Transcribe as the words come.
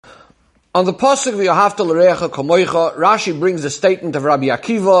On the pasuk v'yahavta l'reacha kamoicha, Rashi brings the statement of Rabbi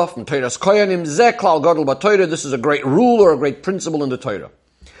Akiva from Torah's Koyanim, Zeh klal gadol b'Torah. This is a great rule or a great principle in the Torah.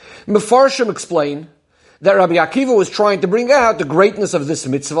 Mefarshim explain that Rabbi Akiva was trying to bring out the greatness of this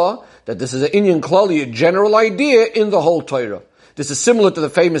mitzvah, that this is an inyan klali, a general idea in the whole Torah. This is similar to the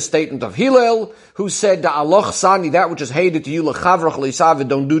famous statement of Hillel, who said, "Da'aloch sani, that which is hated to you, lechavrach leisav,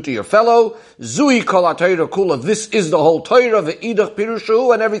 don't do to your fellow. Zui kol ha'Torah kula, this is the whole Torah, ve'idach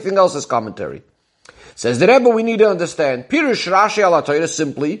pirushu, and everything else is commentary." Says the Rebbe, we need to understand, Pirush Rashi al Torah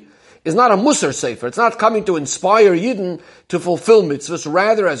simply is not a Musar Sefer. It's not coming to inspire Yidden to fulfill mitzvahs.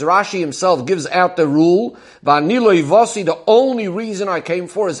 Rather, as Rashi himself gives out the rule, V'anilo Ivasi, the only reason I came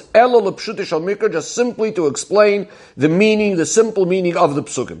for is Elo l'pshutish al mikra, just simply to explain the meaning, the simple meaning of the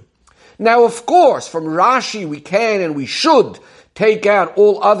psukim. Now, of course, from Rashi we can and we should take out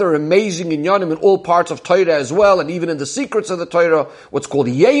all other amazing inyanim in all parts of Torah as well, and even in the secrets of the Torah, what's called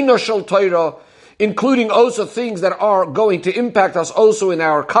Yeina Shel Torah, including also things that are going to impact us also in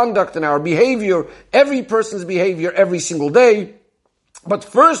our conduct and our behavior, every person's behavior every single day. But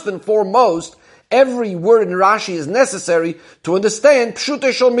first and foremost, every word in Rashi is necessary to understand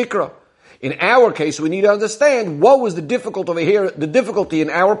Pshutei Shel Mikra. In our case, we need to understand what was the difficulty over here, the difficulty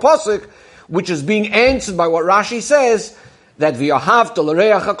in our pasuk, which is being answered by what Rashi says, that v'yahavta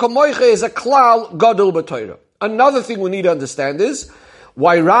l'reacha kamoicha is a klal gadol b'Torah. Another thing we need to understand is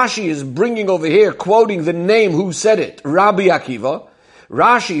why Rashi is bringing over here, quoting the name who said it, Rabbi Akiva.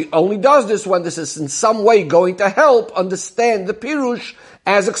 Rashi only does this when this is in some way going to help understand the Pirush,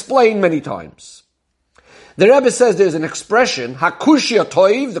 as explained many times. The Rebbe says there's an expression, Hakushya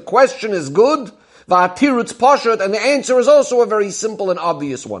Toiv, the question is good, Va'atirutz Pashat, and the answer is also a very simple and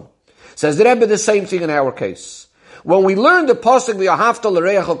obvious one. Says the Rebbe the same thing in our case. When we learn the pasuk V'yahavta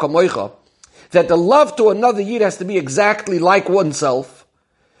l'reacha kamoicha, that the love to another Yid has to be exactly like oneself,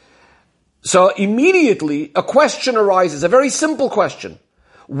 so immediately a question arises, a very simple question.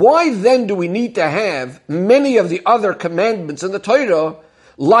 Why then do we need to have many of the other commandments in the Torah,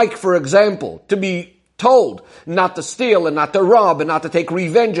 like, for example, to be told not to steal and not to rob and not to take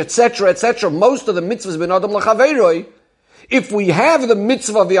revenge, etc., etc., most of the mitzvahs ben adam l'chaveiroi? If we have the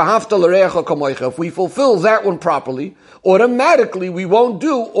mitzvah v'yahavta l'reacha kamoicha, if we fulfill that one properly, automatically we won't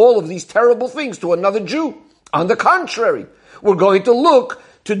do all of these terrible things to another Jew. On the contrary, we're going to look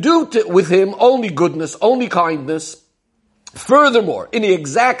to do with him only goodness, only kindness. Furthermore, in the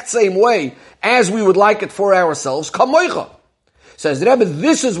exact same way as we would like it for ourselves, kamoicha. Says the Rebbe,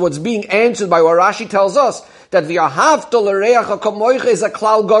 this is what's being answered by what Rashi tells us, that v'yahavta l'reacha kamoicha is a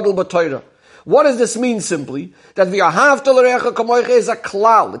klal gadol b'Torah. What does this mean simply? That v'yahavta l'reacha kamoicha is a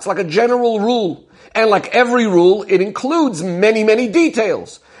klal. It's like a general rule. And like every rule, it includes many, many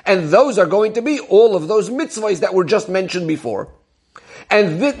details. And those are going to be all of those mitzvahs that were just mentioned before.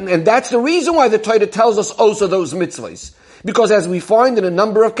 And that's the reason why the Torah tells us also those mitzvahs. Because as we find in a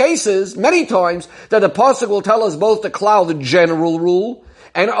number of cases, many times, that the pasuk will tell us both the klal, the general rule,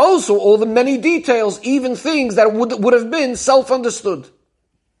 and also all the many details, even things that would have been self-understood.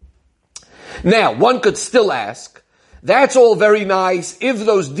 Now, one could still ask, that's all very nice if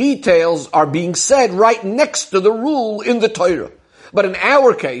those details are being said right next to the rule in the Torah. But in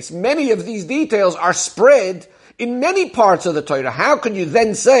our case, many of these details are spread in many parts of the Torah. How can you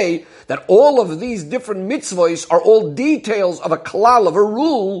then say that all of these different mitzvahs are all details of a klal, of a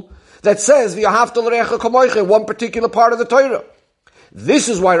rule that says v'yahavta l'reacha kamoicha in one particular part of the Torah? This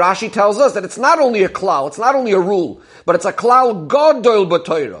is why Rashi tells us that it's not only a klal, it's not only a rule, but it's a klal gadol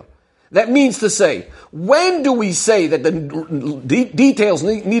b'Torah. That means to say, when do we say that the details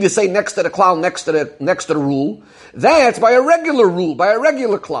need to say next to the klal, next to the rule? That's by a regular rule, by a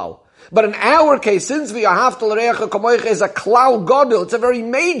regular klal. But in our case, since v'yahavta l'reacha kamoicha is a klal gadol, it's a very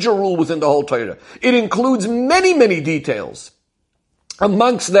major rule within the whole Torah. It includes many, many details.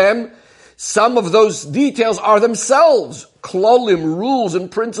 Amongst them, some of those details are themselves klolim, rules and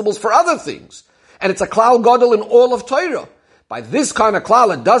principles for other things. And it's a klal gadol in all of Torah. By this kind of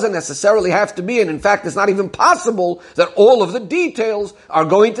klal, it doesn't necessarily have to be, and in fact, it's not even possible that all of the details are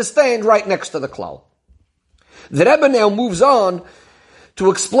going to stand right next to the klal. The Rebbe now moves on to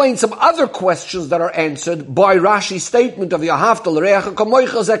explain some other questions that are answered by Rashi's statement of Yahavta l'reacha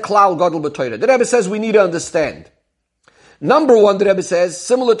kamoicha ze klal gadol b'Torah. The Rebbe says we need to understand. Number one, the Rebbe says,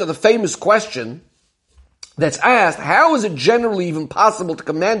 similar to the famous question that's asked, how is it generally even possible to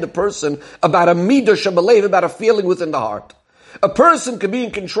command a person about a midah shebalev, about a feeling within the heart? A person can be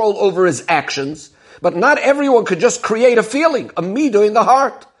in control over his actions, but not everyone could just create a feeling, a midah in the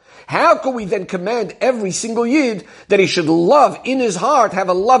heart. How can we then command every single Yid that he should love in his heart, have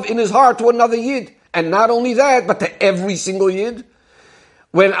a love in his heart to another Yid? And not only that, but to every single Yid?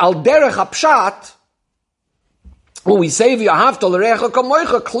 when al derech hapshat, when we say v'ahavta l'reacha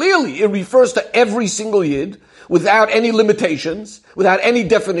kamoicha, clearly it refers to every single yid, without any limitations, without any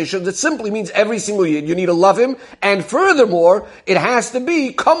definitions. It simply means every single yid, you need to love him, and furthermore, it has to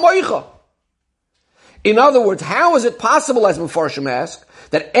be kamoicha. In other words, how is it possible, as Mefarshim ask,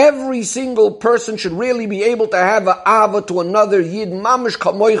 that every single person should really be able to have an ava to another yid, mamish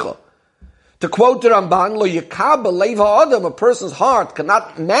kamoicha? To quote the Ramban, lo yekabel leiv ha'adam, a person's heart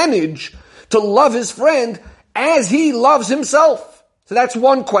cannot manage to love his friend as he loves himself. So that's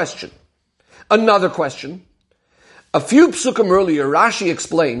one question. Another question. A few psukim earlier, Rashi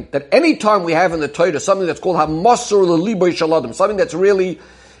explained that any time we have in the Torah something that's called hamasur l'liboy shaladam, something that's really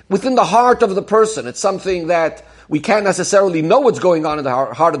within the heart of the person, it's something that we can't necessarily know what's going on in the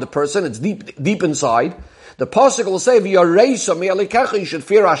heart of the person, it's deep inside. The pasuk will say, "V'yareisa me'alikecha," you should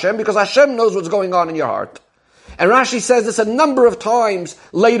fear Hashem because Hashem knows what's going on in your heart. And Rashi says this a number of times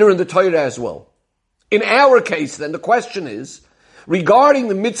later in the Torah as well. In our case, then, the question is, regarding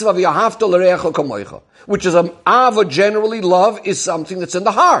the mitzvah of Yahavta l'reacha kamoicha, which is an ava, generally love is something that's in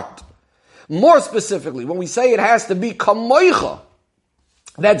the heart. More specifically, when we say it has to be kamoicha,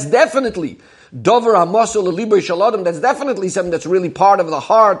 that's definitely dover hamasul l'liboy shaladam, that's definitely something that's really part of the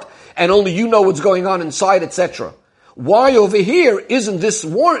heart, and only you know what's going on inside, etc. Why over here isn't there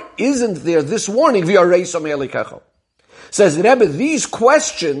this warning, v'yareisa me'alikecha? Says the Rebbe, these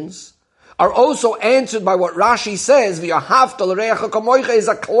questions are also answered by what Rashi says, v'yahavta l'reacha kamoicha is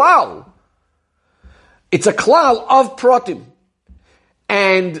a klal. It's a klal of pratim.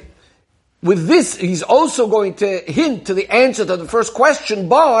 And with this, he's also going to hint to the answer to the first question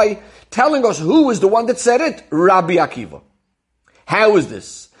by telling us who is the one that said it, Rabbi Akiva. How is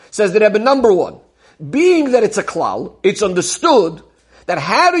this? Says the Rebbe, number one, being that it's a klal, it's understood that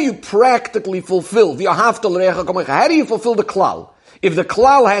how do you practically fulfill v'yahavta l'reacha kamoicha? How do you fulfill the klal? If the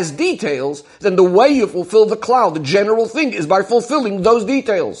klal has details, then the way you fulfill the klal, the general thing, is by fulfilling those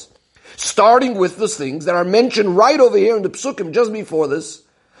details. Starting with those things that are mentioned right over here in the psukim just before this.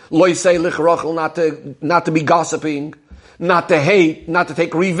 Lo yisei lichrachel, not to be gossiping, not to hate, not to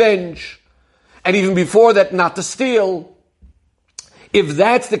take revenge, and even before that, not to steal. If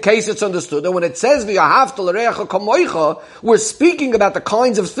that's the case, it's understood. And when it says v'yahavta l'reacha kamoicha, we're speaking about the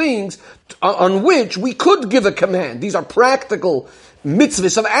kinds of things on which we could give a command. These are practical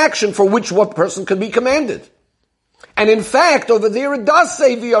mitzvahs of action for which one person can be commanded. And in fact, over there it does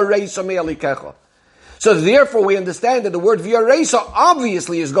say v'yareisa me'alikecha. So therefore we understand that the word v'yareisa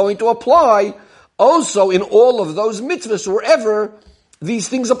obviously is going to apply also in all of those mitzvahs, wherever these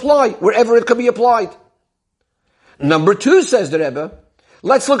things apply, wherever it can be applied. Number two, says the Rebbe,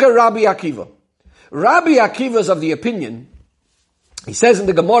 let's look at Rabbi Akiva. Rabbi Akiva is of the opinion, he says in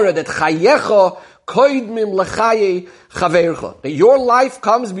the Gemara that chayecha koidmim lechaye chavercha, that your life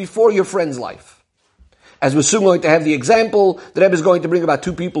comes before your friend's life. As we're soon going to have the example, the Rebbe is going to bring about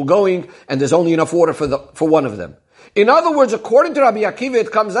two people going, and there's only enough water for one of them. In other words, according to Rabbi Akiva,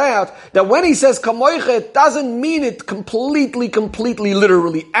 it comes out that when he says kamoicha, it doesn't mean it completely,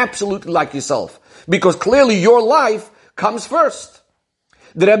 literally, absolutely like yourself. Because clearly your life comes first.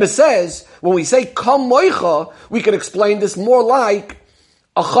 The Rebbe says, when we say kamoicha, we can explain this more like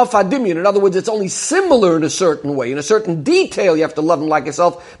a chaf hadimyan. In other words, it's only similar in a certain way. In a certain detail, you have to love him like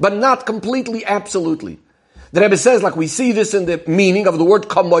yourself, but not completely, absolutely. The Rebbe says, like we see this in the meaning of the word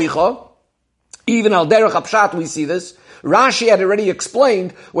kamoicha, even al derech hapshat we see this. Rashi had already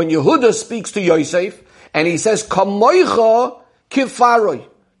explained when Yehuda speaks to Yosef, and he says, kamoicha kifaroi,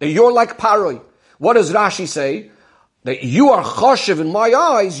 that you're like paroi. What does Rashi say? That you are choshev in my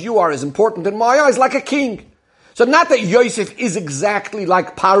eyes, you are as important in my eyes, like a king. So not that Yosef is exactly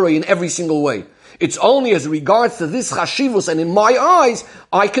like Paroi in every single way. It's only as regards to this chashivus, and in my eyes,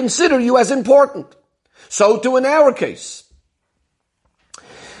 I consider you as important. So too in our case.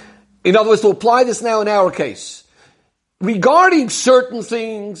 In other words, to apply this now in our case. Regarding certain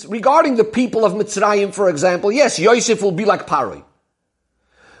things, regarding the people of Mitzrayim, for example, yes, Yosef will be like Paroi.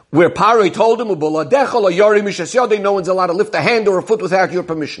 Where Paroi told him, no one's allowed to lift a hand or a foot without your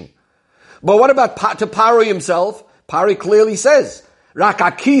permission. But what about to Paroi himself? Paroi clearly says,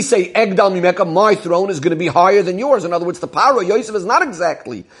 Rakakise egdal mimeka, my throne is going to be higher than yours. In other words, the Paroi, Yosef is not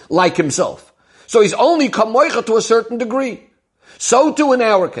exactly like himself. So he's only kamoicha to a certain degree. So too in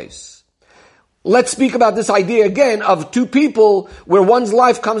our case. Let's speak about this idea again of two people where one's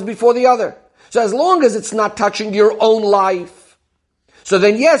life comes before the other. So as long as it's not touching your own life, so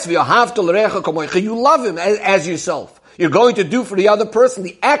then yes, you love him as yourself. You're going to do for the other person,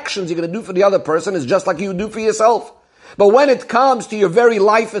 the actions you're going to do for the other person is just like you do for yourself. But when it comes to your very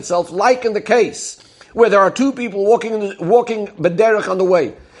life itself, like in the case where there are two people walking b'derech on the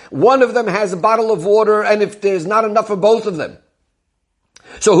way. One of them has a bottle of water, and if there's not enough for both of them.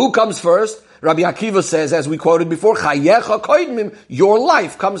 So who comes first? Rabbi Akiva says, as we quoted before, Chayecha koidmim, your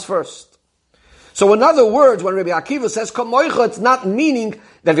life comes first. So in other words, when Rabbi Akiva says kamoicha, it's not meaning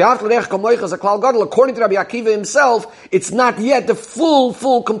that v'ahavta l'reach kamoicha is a klal gadol. According to Rabbi Akiva himself, it's not yet the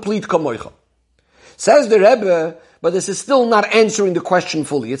full, complete kamoicha. Says the Rebbe, but this is still not answering the question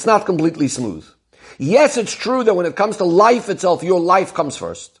fully. It's not completely smooth. Yes, it's true that when it comes to life itself, your life comes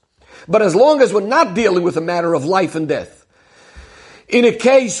first. But as long as we're not dealing with a matter of life and death, in a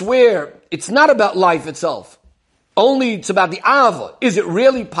case where it's not about life itself, only it's about the ava, is it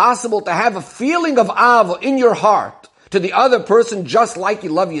really possible to have a feeling of ava in your heart to the other person just like you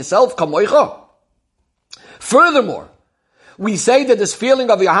love yourself? Kamoicha. Furthermore, we say that this feeling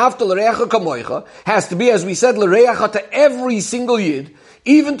of yahavta l'reacha kamoicha has to be, as we said, l'reacha to every single yid,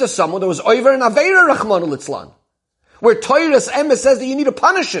 even to someone that was over an aveira rachmana litzlan, where Toras Emes says that you need to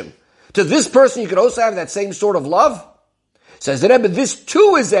punish him. To this person, you could also have that same sort of love. Says the Rebbe, this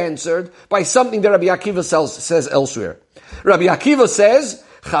too is answered by something that Rabbi Akiva says elsewhere. Rabbi Akiva says,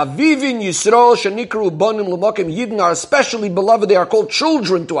 Chavivin Yisrael shenikru bonim l'mokim, Yidden are especially beloved, they are called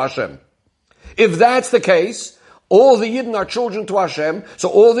children to Hashem. If that's the case, all the Yidden are children to Hashem, so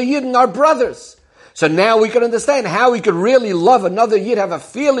all the Yidden are brothers. So now we can understand how we could really love another Yid, have a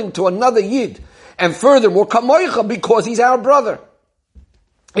feeling to another Yid, and furthermore, kamoicha, because he's our brother.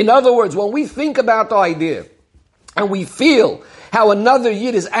 In other words, when we think about the idea, and we feel how another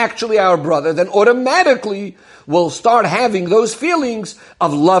Yid is actually our brother, then automatically we'll start having those feelings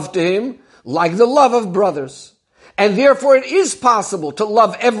of love to him, like the love of brothers. And therefore it is possible to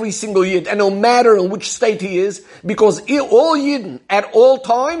love every single Yid, and no matter in which state he is, because all Yidden at all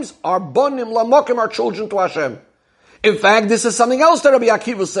times are bonim lamokim, are children to Hashem. In fact, this is something else that Rabbi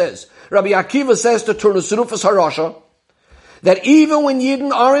Akiva says. Rabbi Akiva says to Turnus Rufus Harasha, that even when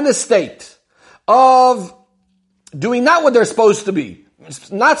Yidden are in a state of doing not what they're supposed to be,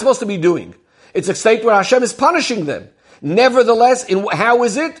 not supposed to be doing, it's a state where Hashem is punishing them. Nevertheless, how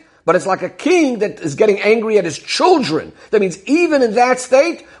is it? But it's like a king that is getting angry at his children. That means even in that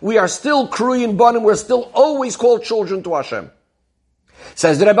state, we are still kruyin banim, we're still always called children to Hashem.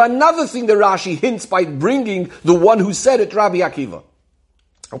 Says the Rebbe, another thing that Rashi hints by bringing the one who said it, Rabbi Akiva.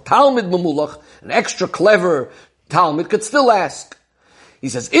 A Talmud Mamulach, an extra clever Talmud, could still ask. He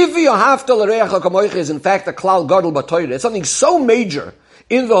says, if yahavta l'reacha kamoicha is in fact a klal gadol b'Torah, it's something so major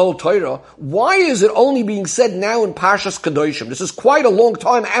in the whole Torah, why is it only being said now in Parshas Kedoshim? This is quite a long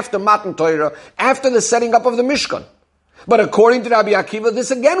time after Matan Torah, after the setting up of the Mishkan. But according to Rabbi Akiva,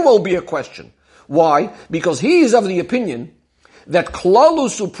 this again won't be a question. Why? Because he is of the opinion that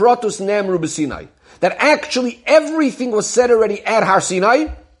klalus upratus nemru b'Sinai, that actually everything was said already at Har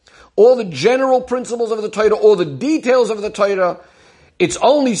Sinai, all the general principles of the Torah, all the details of the Torah. It's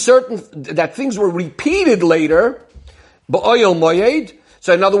only certain that things were repeated later, ba'oyel moyed.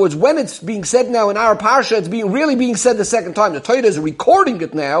 So in other words, when it's being said now in our parsha, it's really being said the second time. The Torah is recording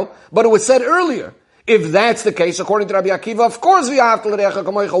it now, but it was said earlier. If that's the case, according to Rabbi Akiva, of course v'ahavta l'reacha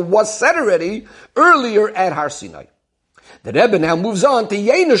kamoicha was said already earlier at Har Sinai. The Rebbe now moves on to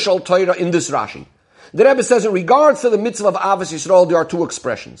Yenishal Torah in this Rashi. The Rebbe says in regards to the mitzvah of Avos Yisrael, there are two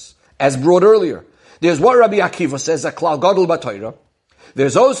expressions, as brought earlier. There's what Rabbi Akiva says, a klal gadol b'Torah.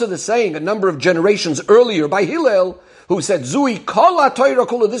 There's also the saying a number of generations earlier by Hillel, who said, Zui kol ha-Torah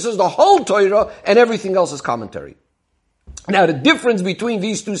kula, this is the whole Torah, and everything else is commentary. Now the difference between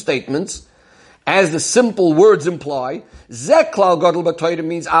these two statements, as the simple words imply, Zeh klal gadol b'Torah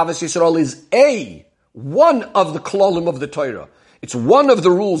means Avos Yisrael is one of the klalim of the Torah. It's one of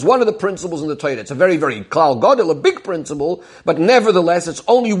the rules, one of the principles in the Torah. It's a very, very klal gadol, a big principle, but nevertheless, it's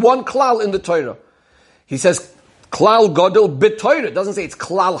only one klal in the Torah. He says, klal gadol b'Torah. It doesn't say it's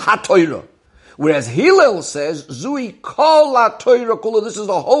klal ha-Torah. Whereas Hillel says, Zui kol ha-Torah kula, this is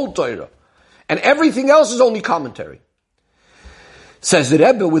the whole Torah. And everything else is only commentary. Says the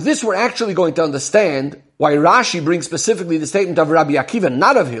Rebbe, with this we're actually going to understand why Rashi brings specifically the statement of Rabbi Akiva,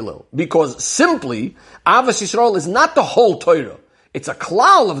 not of Hillel. Because simply, Avos Yisrael is not the whole Torah. It's a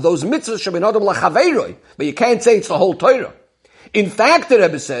klal of those mitzvahs she'ben adam lachaveiroi. But you can't say it's the whole Torah. In fact, the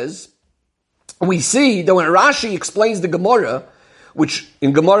Rebbe says, we see that when Rashi explains the Gemara, which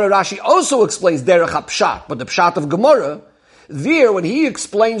in Gemara Rashi also explains derech ha-pshat, but the pshat of Gemara, there when he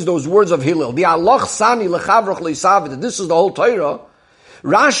explains those words of Hillel, the aloch sani lechavroch leisav, that this is the whole Torah,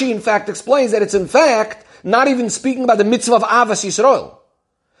 Rashi in fact explains that it's in fact not even speaking about the mitzvah of Avos Yisrael.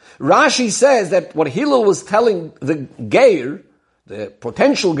 Rashi says that what Hillel was telling the Geir, the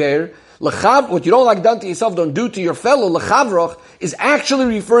potential ger, what you don't like done to yourself, don't do to your fellow, lechavroch, is actually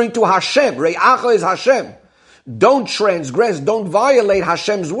referring to Hashem. Re'acha is Hashem. Don't transgress, don't violate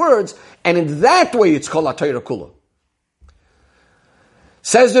Hashem's words, and in that way it's called HaTorah Kula.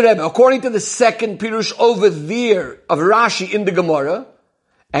 Says the Rebbe, according to the second Pirush over there of Rashi in the Gemara,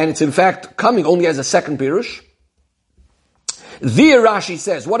 and it's in fact coming only as a second Pirush, there Rashi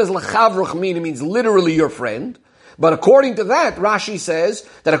says, what does lechavroch mean? It means literally your friend. But according to that, Rashi says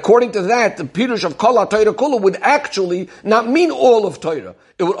that according to that, the Pirush of Kol HaTorah Kula would actually not mean all of Torah.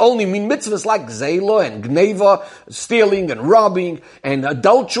 It would only mean mitzvahs like Zela and Gneva, stealing and robbing and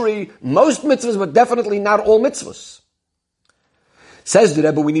adultery. Most mitzvahs, but definitely not all mitzvahs. Says the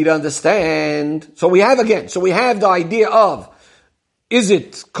Rebbe, we need to understand. So we have the idea of, is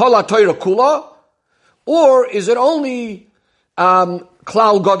it Kol HaTorah Kula, or is it only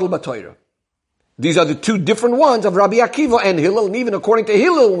Klal Gadol BaTorah? These are the two different ones of Rabbi Akiva and Hillel, and even according to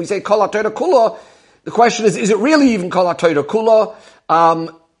Hillel, when we say Kol HaTorah Kula, the question is it really even Kol HaTorah Kula?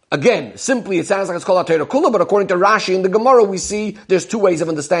 Again, simply it sounds like it's Kol HaTorah Kula, but according to Rashi in the Gemara, we see there's two ways of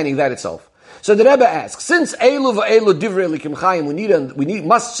understanding that itself. So the Rebbe asks, since Elu v'Elu divrei Elikim Chayim, we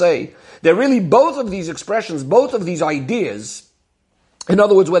must say that really both of these expressions, both of these ideas, in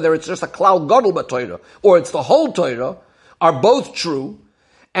other words, whether it's just a Klal Gadol BaTorah or it's the whole Torah, are both true,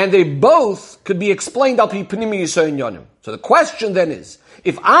 and they both could be explained al pi pnimi Yisrael Yonim. So the question then is,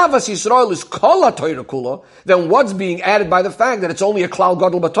 if Avas Yisrael is Kol HaTorah Kula, then what's being added by the fact that it's only a Klal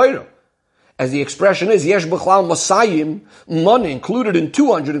Gadol BaTorah? As the expression is, Yesh B'chlal Masayim, money included in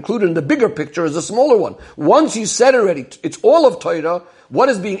 200, included in the bigger picture is the smaller one. Once you said already, it's all of Torah, what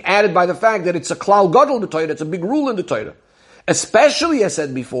is being added by the fact that it's a Klal Gadol BaTorah, it's a big rule in the Torah? Especially, as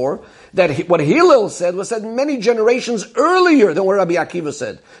said before, that what Hillel said was said many generations earlier than what Rabbi Akiva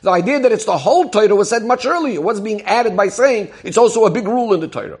said. The idea that it's the whole Torah was said much earlier. What's being added by saying it's also a big rule in the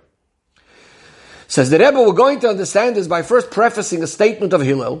Torah? Says the Rebbe, we're going to understand this by first prefacing a statement of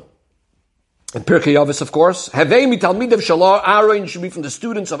Hillel, in Pirkei Avos, of course. Havei mitalmidav shalom, Aaron should be from the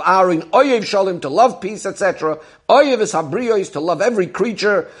students of Aaron, oyev shalom, to love peace, etc. Oyev es habriyos, to love every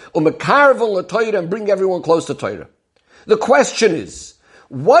creature, umekarvon l'Torah, and bring everyone close to Torah. The question is,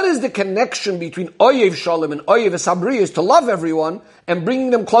 what is the connection between Oyev Shalom and Oyev Sabriyos, to love everyone and bringing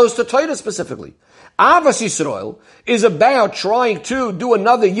them close to Torah specifically? Avas Yisrael is about trying to do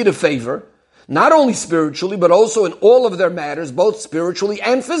another Yid a favor, not only spiritually, but also in all of their matters, both spiritually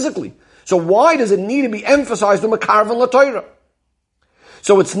and physically. So why does it need to be emphasized on Makarvan LaTorah?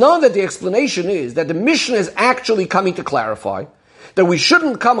 So it's known that the explanation is that the Mishnah is actually coming to clarify that we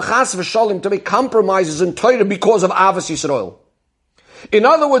shouldn't come chas v'shalim to make compromises in Torah because of Avas Yisrael. In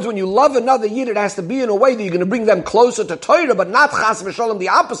other words, when you love another Yid, it has to be in a way that you're going to bring them closer to Torah, but not chas v'shalim, the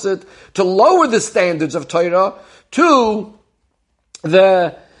opposite, to lower the standards of Torah to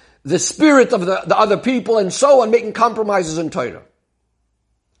the spirit of the other people and so on, making compromises in Torah.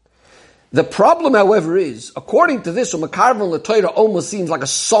 The problem, however, is, according to this, Makarvan LaTorah almost seems like a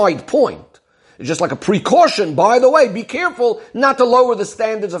side point. It's just like a precaution. By the way, be careful not to lower the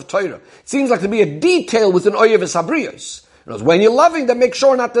standards of Torah. It seems like to be a detail within Oyev Sabriyos. When you're loving them, make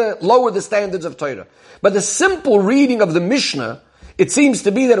sure not to lower the standards of Torah. But the simple reading of the Mishnah, it seems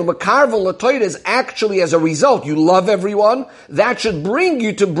to be that a Makarvan LaTorah is actually, as a result, you love everyone, that should bring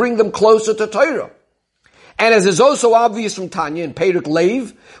you to bring them closer to Torah. And as is also obvious from Tanya in Perek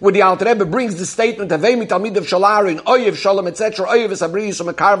Lev, where the Alter Rebbe brings the statement of Avei mitalmidav shalarin, Oyev Shalom, etc., Oyev Sabriyos,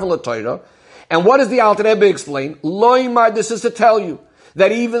 Makarvan LaTorah. And what does the Alter Rebbe explain? Loimar, this is to tell you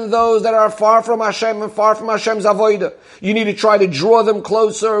that even those that are far from Hashem and far from Hashem's avodah, you need to try to draw them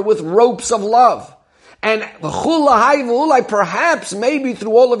closer with ropes of love. And perhaps, maybe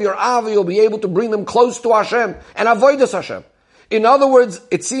through all of your ava, you'll be able to bring them close to Hashem and avodas Hashem. In other words,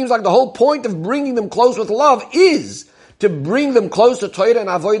 it seems like the whole point of bringing them close with love is to bring them close to Torah and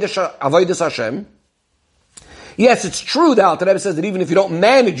avodas Hashem. Yes, it's true, the Alter Rebbe says that even if you don't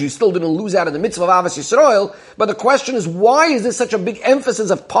manage, you still didn't lose out in the mitzvah of Avas Yisrael. But the question is, why is this such a big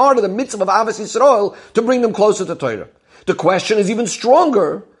emphasis of part of the mitzvah of Avas Yisrael to bring them closer to Torah? The question is even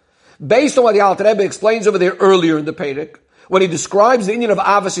stronger, based on what the Alter Rebbe explains over there earlier in the Perek, when he describes the Indian of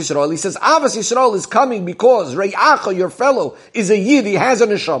Avas Yisrael. He says, Avas Yisrael is coming because Re'acha, your fellow, is a Yid, he has a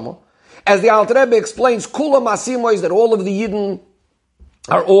neshama. As the Alter Rebbe explains, Kula Masimo is that all of the Yidden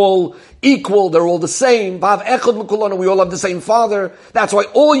are all equal, they're all the same. Vav Echad L'Kulana, we all have the same father. That's why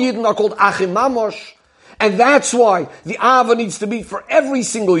all Yidden are called Achim Mamosh. And that's why the Ava needs to be for every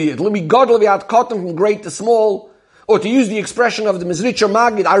single Yid. L'mi Gadol v'yat Katan, from great to small. Or to use the expression of the Mizritcher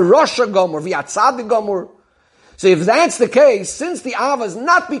Magid, Arosha Gomor v'yat Tzadik Gomor. So if that's the case, since the Ava is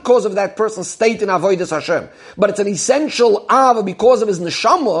not because of that person's state in Avodas Hashem, but it's an essential Ava because of his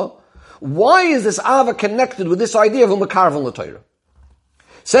neshama, why is this Ava connected with this idea of Umakarvan l'Torah?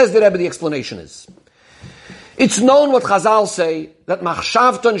 Says the Rebbe, the explanation is, it's known what Chazal say, that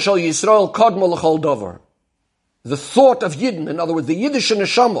Machshavton shel Yisrael kodma l'chol dover. The thought of Yidden, in other words, the Yiddish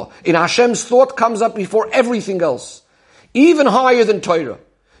neshama, in Hashem's thought comes up before everything else. Even higher than Torah.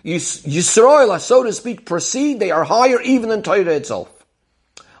 Yisrael, so to speak, proceed, they are higher even than Torah itself.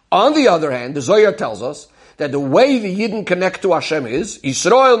 On the other hand, the Zohar tells us that the way the Yidden connect to Hashem is,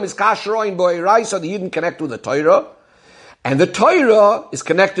 Yisrael miskashroin boirai, so the Yidden connect with the Torah, and the Torah is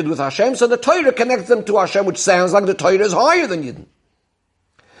connected with Hashem, so the Torah connects them to Hashem, which sounds like the Torah is higher than Yidden.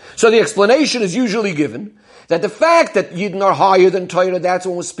 So the explanation is usually given that the fact that Yidden are higher than Torah, that's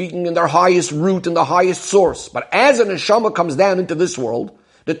when we're speaking in their highest root and the highest source. But as an neshama comes down into this world,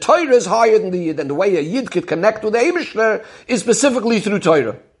 the Torah is higher than the Yid, and the way a Yid could connect with the Eibishter is specifically through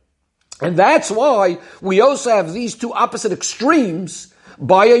Torah. And that's why we also have these two opposite extremes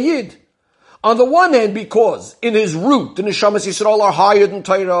by a Yid. On the one hand, because in his root, the Neshamas Yisrael are higher than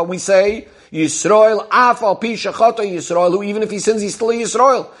Torah, we say, Yisrael, af al pi shechata Yisrael, who even if he sins, he's still a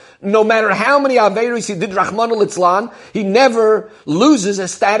Yisrael. No matter how many Averis he did, Rachmana litzlan, he never loses his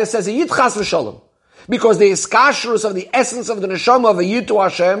status as a Yid chas v'shalom. Because the iskashrus of the essence of the neshama of a Yid to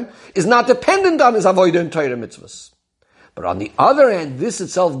Hashem is not dependent on his avodah and Torah mitzvahs. But on the other hand, this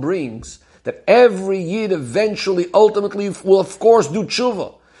itself brings that every Yid eventually, ultimately, will of course do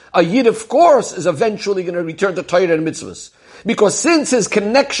tshuva. A Yid, of course, is eventually going to return to Torah and mitzvahs. Because since his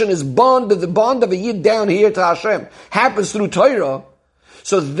connection is bonded, the bond of a Yid down here to Hashem happens through Torah,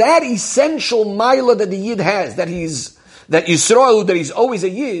 so that essential milah that the Yid has, that Yisrael, that he's always a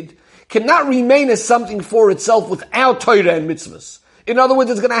Yid, cannot remain as something for itself without Torah and mitzvahs. In other words,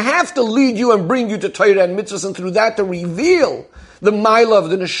 it's going to have to lead you and bring you to Torah and mitzvahs, and through that to reveal the milah of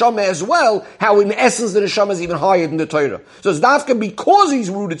the neshama as well, how in essence the neshama is even higher than the Torah. So it's dafka because he's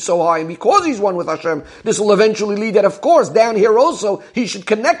rooted so high and because he's one with Hashem, this will eventually lead that, of course, down here also, he should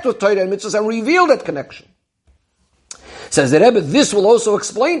connect with Torah and mitzvahs and reveal that connection. Says the Rebbe, this will also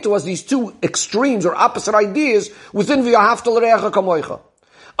explain to us these two extremes or opposite ideas within V'ahavta l'reacha kamoicha.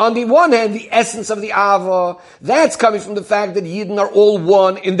 On the one hand, the essence of the Ava, that's coming from the fact that Yidden are all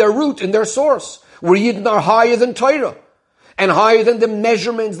one in their root, in their source, where Yidden are higher than Torah, and higher than the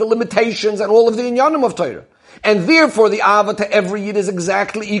measurements, the limitations, and all of the inyanim of Torah. And therefore the Ava to every Yid is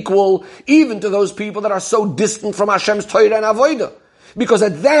exactly equal, even to those people that are so distant from Hashem's Torah and Avodah. Because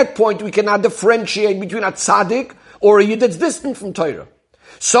at that point we cannot differentiate between a tzaddik or a Yid that's distant from Torah.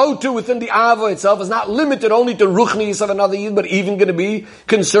 So too within the Ava itself is not limited only to Ruchnius of another Yid, but even going to be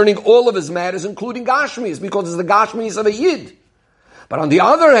concerning all of his matters, including Gashmius, because it's the Gashmius of a Yid. But on the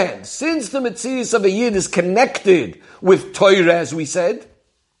other hand, since the Metzius of a Yid is connected with Torah, as we said,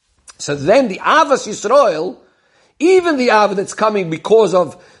 so then the Avas Yisrael, even the Ava that's coming because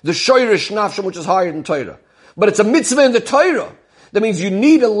of the Shoirish Nafshim, which is higher than Torah, but it's a mitzvah in the Torah. That means you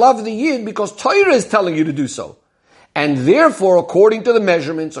need to love the Yid because Torah is telling you to do so. And therefore, according to the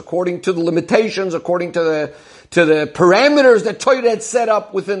measurements, according to the limitations, according to the parameters that Torah had set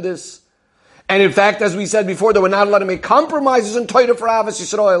up within this, and in fact, as we said before, that we're not allowed to make compromises in Torah for Avos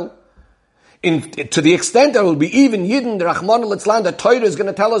Yisrael, to the extent that it will be even Yidden, the Rachmana litzlan, that Torah is going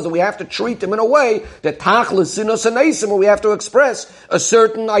to tell us that we have to treat them in a way that tachlis sinos aneisim, where we have to express a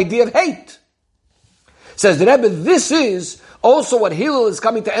certain idea of hate. Says the Rebbe, this is also what Hillel is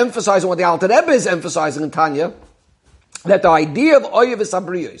coming to emphasize, and what the Alter Rebbe is emphasizing in Tanya, that the idea of Oyevis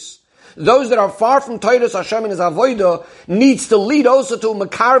Abriyos, those that are far from Torah, Hashem and His Avodah, needs to lead also to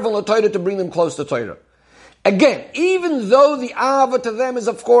Makarvan Torah to bring them close to Torah. Again, even though the Ava to them is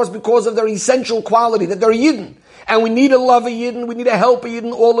of course because of their essential quality, that they're Yidden, and we need to love a Yidden, we need to help a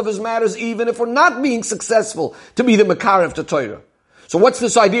Yidden, all of his matters, even if we're not being successful to be the Makarev to Torah. So what's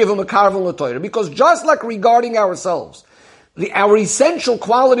this idea of a Makarvan Torah? Because just like regarding ourselves, our essential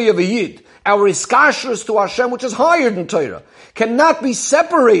quality of a Yid, our iskashrus to Hashem, which is higher than Torah, cannot be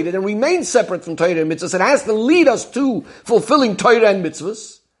separated and remain separate from Torah and mitzvahs. It has to lead us to fulfilling Torah and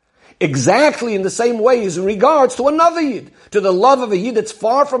mitzvahs. Exactly in the same way as in regards to another Yid, to the love of a Yid that's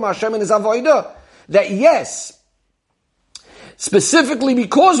far from Hashem and His Avodah. That yes, specifically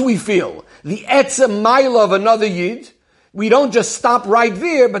because we feel the etzem maila of another Yid, we don't just stop right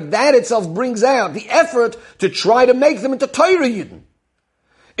there, but that itself brings out the effort to try to make them into Torah Yidden.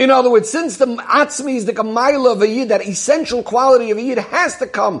 In other words, since the atzmi is the kamayla of a Yid, that essential quality of a Yid has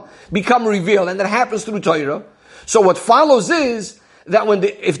to become revealed, and that happens through Torah. So what follows is that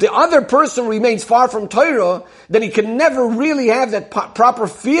if the other person remains far from Torah, then he can never really have that proper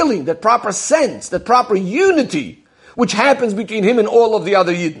feeling, that proper sense, that proper unity, which happens between him and all of the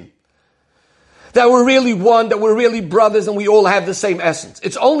other Yidden. That we're really one, that we're really brothers, and we all have the same essence.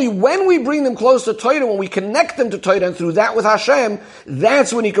 It's only when we bring them close to Torah, when we connect them to Torah, and through that with Hashem,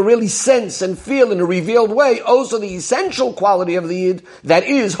 that's when he can really sense and feel in a revealed way also the essential quality of the Yid that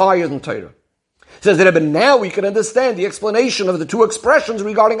is higher than Torah. Says the Rebbe, now we can understand the explanation of the two expressions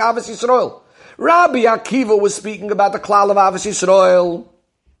regarding Avos Yisrael. Rabbi Akiva was speaking about the klal of Avos Yisrael,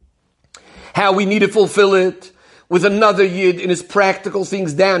 how we need to fulfill it with another Yid in his practical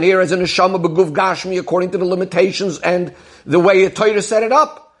things down here as a neshama beguf gashmi according to the limitations and the way a Torah set it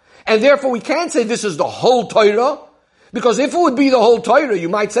up. And therefore we can't say this is the whole Torah, because if it would be the whole Torah, you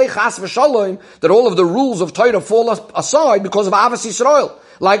might say chas v'shalom that all of the rules of Torah fall aside because of Avos Yisrael.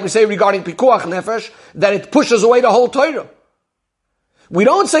 Like we say regarding Pikuach Nefesh, that it pushes away the whole Torah. We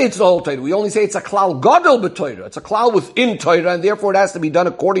don't say it's the whole Torah. We only say it's a klal gadol b'Torah. It's a klal within Torah, and therefore it has to be done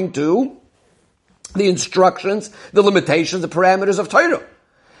according to the instructions, the limitations, the parameters of Torah.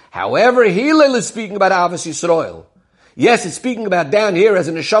 However, Hillel is speaking about Avos Yisrael. Yes, it's speaking about down here as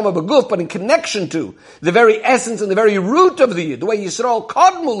a neshama beguf, but in connection to the very essence and the very root of the Yid, the way Yisrael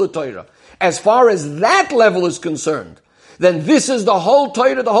kadmu l'Torah. As far as that level is concerned, then this is the whole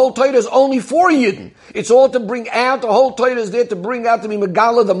Torah. The whole Torah is only for Yidden. It's all to bring out, the whole Torah is there to bring out, to be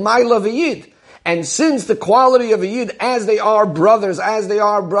Megala, the Maila of a Yid. And since the quality of a Yid, as they are brothers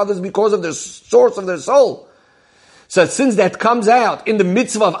because of the source of their soul, so since that comes out in the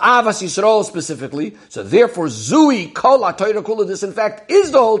mitzvah of Avos Yisrael specifically, so therefore Zui Kol HaTorah Kula, this in fact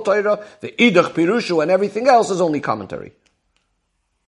is the whole Torah, the Idach Pirushu and everything else is only commentary.